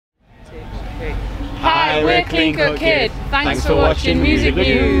3. Hi, we're Clean Cut Kid. Thanks for watching Music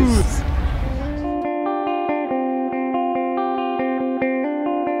News.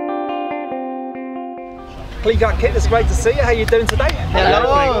 Clean Cut Kid, it's great to see you. How are you doing today?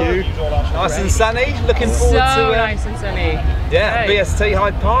 Hello. Thank you. Nice and sunny. Looking forward to nice and sunny. Yeah, Great. BST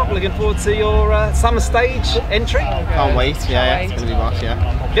Hyde Park. Looking forward to your summer stage entry. Can't wait. Yeah, it's going to be much. Yeah.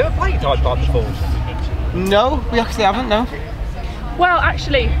 Have you ever played Hyde Park before? No, we actually haven't. No. Well,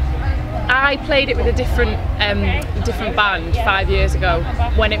 actually, I played it with a different band 5 years ago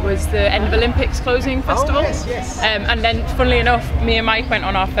when it was the end of Olympics closing festival. Oh, yes. And then, funnily enough, me and Mike went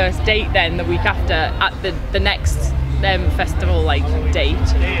on our first date then the week after at the next festival date,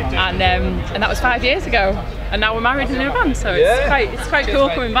 and that was 5 years ago. And now we're married and in a band, so it's quite cool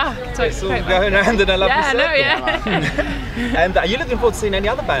coming back. So it's all going around in a lovely circle. And are you looking forward to seeing any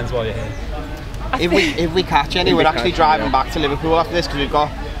other bands while you're here? If we catch any, we're actually driving back to Liverpool after this because we've got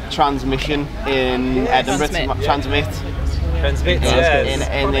Transmission in Edinburgh. Transmit.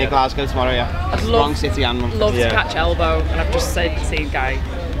 In Glasgow tomorrow. Yeah. Wrong city and love to catch Elbow, and I've just seen Guy.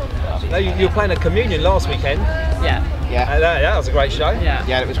 No, you were playing at Communion last weekend. Yeah. That was a great show.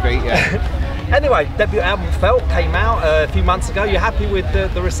 Yeah, it was great. Yeah. Anyway, debut album Felt came out a few months ago. You happy with the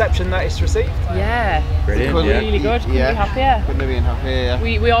reception that it's received? Yeah. Brilliant. Really good. Couldn't be happier. Couldn't have been happier. Yeah.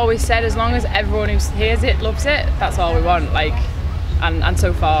 We always said as long as everyone who hears it loves it, that's all we want. And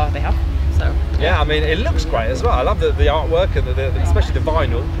so far they have. So. Yeah, I mean it looks great as well. I love the artwork and especially the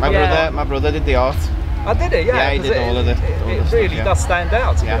vinyl. My brother did the art. I did it. Yeah. Yeah, he did all of it. It really does stand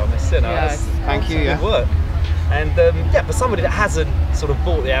out, to be honest. You know, thank you. Good work. And for somebody that hasn't sort of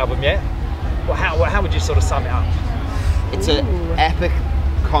bought the album yet, well, how would you sort of sum it up? It's an epic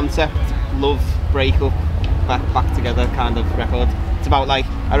concept, love, breakup, back together kind of record. It's about a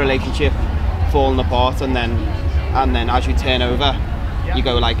relationship falling apart, and then as you turn over, you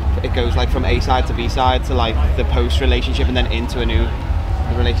go it goes from A side to B side to the post relationship, and then into a new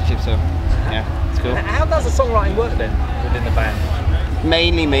relationship. So yeah, it's cool. How does the songwriting work then within the band?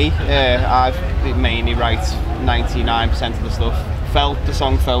 Mainly me. I mainly write 99% of the stuff. The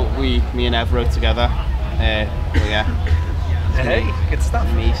song Felt, me and Ev wrote together. Hey, good stuff.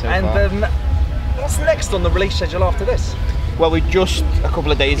 Me so far. What's next on the release schedule after this? Well, we just a couple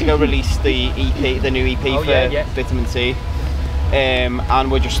of days ago released the EP, the new EP for Vitamin C,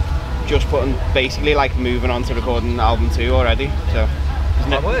 and we're just putting basically moving on to recording album 2 already. So.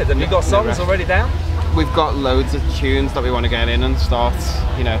 My word, have you got songs already down? We've got loads of tunes that we want to get in and start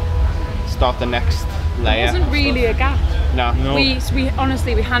the next layer. There wasn't really a gap. No. We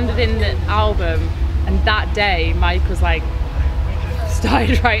honestly handed in the album, and that day Mike was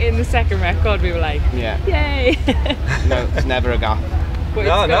started writing the second record. We were yay! No, it's never a gap. But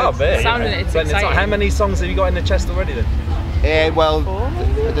no, I bet. It's exciting. How many songs have you got in the chest already then? Well,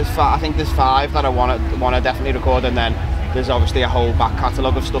 I think there's 5 that I want to definitely record, and then there's obviously a whole back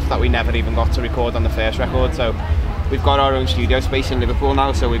catalogue of stuff that we never even got to record on the first record. So we've got our own studio space in Liverpool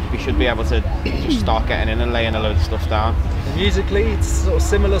now, so we should be able to just start getting in and laying a load of stuff down. And musically, it's sort of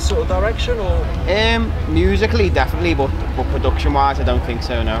similar sort of direction, or? Musically, definitely, but production-wise, I don't think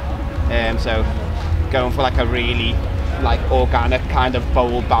so. No. So going for a really organic kind of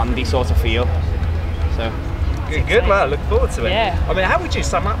bold bandy sort of feel. So. Good. Well, I look forward to it. Yeah. I mean, how would you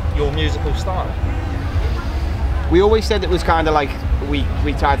sum up your musical style? We always said it was kind of we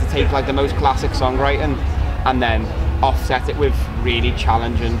tried to take the most classic songwriting and then offset it with really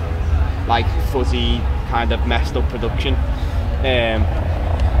challenging, fuzzy, kind of messed up production.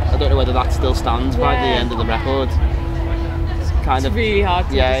 I don't know whether that still stands by the end of the record. It's really hard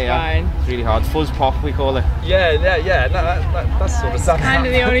to define. It's really hard. Fuzz pop, we call it. Yeah. No, that's sort of stuff. Kind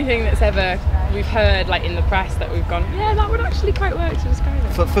of the only thing that's ever we've heard in the press that we've gone, yeah, that would actually quite work to describe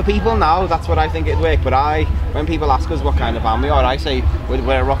it. For people now, that's what I think it'd work. But when people ask us what kind of band we are, I say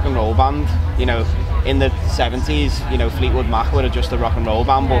we're a rock and roll band. In the 70s, Fleetwood Mac were just a rock and roll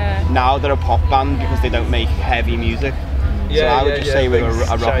band, but now they're a pop band because they don't make heavy music. So I would just say we're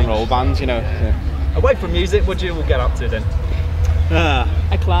a rock and roll band. Away from music, what do you all get up to then?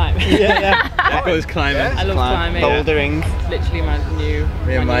 I climb. That goes climbing. I love climbing. Bouldering. Literally my new.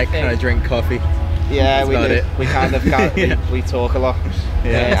 Me and Mike kind of drink coffee. Yeah, we do. We kind of we talk a lot.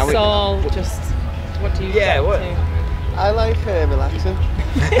 Yeah. Saul, just what do you? Get to? I like relaxing.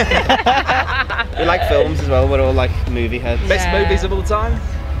 We like films as well. We're all movie heads. Best movies of all time?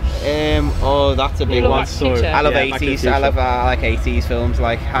 That's a big one. I love 80s. I like 80s films,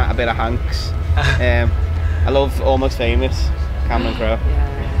 a bit of Hanks. I love Almost Famous. Cameron Crowe.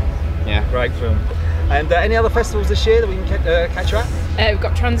 Yeah. Great film. And any other festivals this year that we can catch you at? We've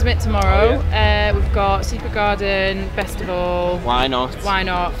got Transmit tomorrow. We've got Secret Garden Festival. Why not? Why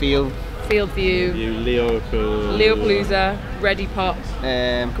not? Feel Fieldview, Leopalooza, Ready Pop,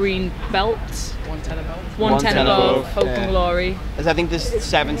 Green Belt, 110 Above, Hope and Glory. I think there's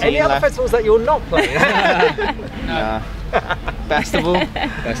 17 Any other left. festivals that you're not playing? Festival.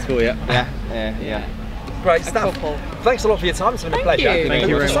 Festival, yeah. Yeah. Great stuff. Thanks a lot for your time. It's been a pleasure. Thank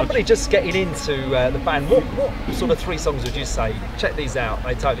you very much. Somebody just getting into the band, what sort of 3 songs would you say? Check these out.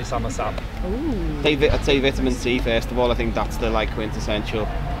 They totally sum us up. I'd say Vitamin C first of all. I think that's the like quintessential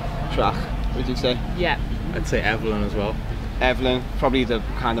track. Would you say? Yeah. I'd say Evelyn as well. Evelyn, probably the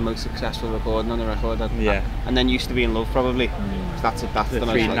kind of most successful recording on the record. Yeah. And then Used to Be in Love, probably. That's the The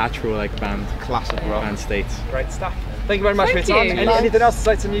most three like, natural like band classic rock. band states. Great stuff. Thank you very much Thank for your time. you. Anything else to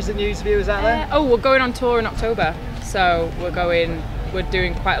say to Music News viewers out there? We're going on tour in October, so we're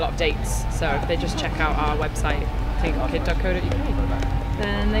doing quite a lot of dates. So if they just check out our website, thinkkid.co.uk,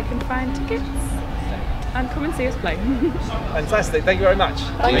 then they can find tickets and come and see us play. Fantastic. Thank you very much.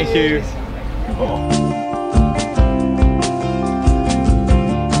 Thank you.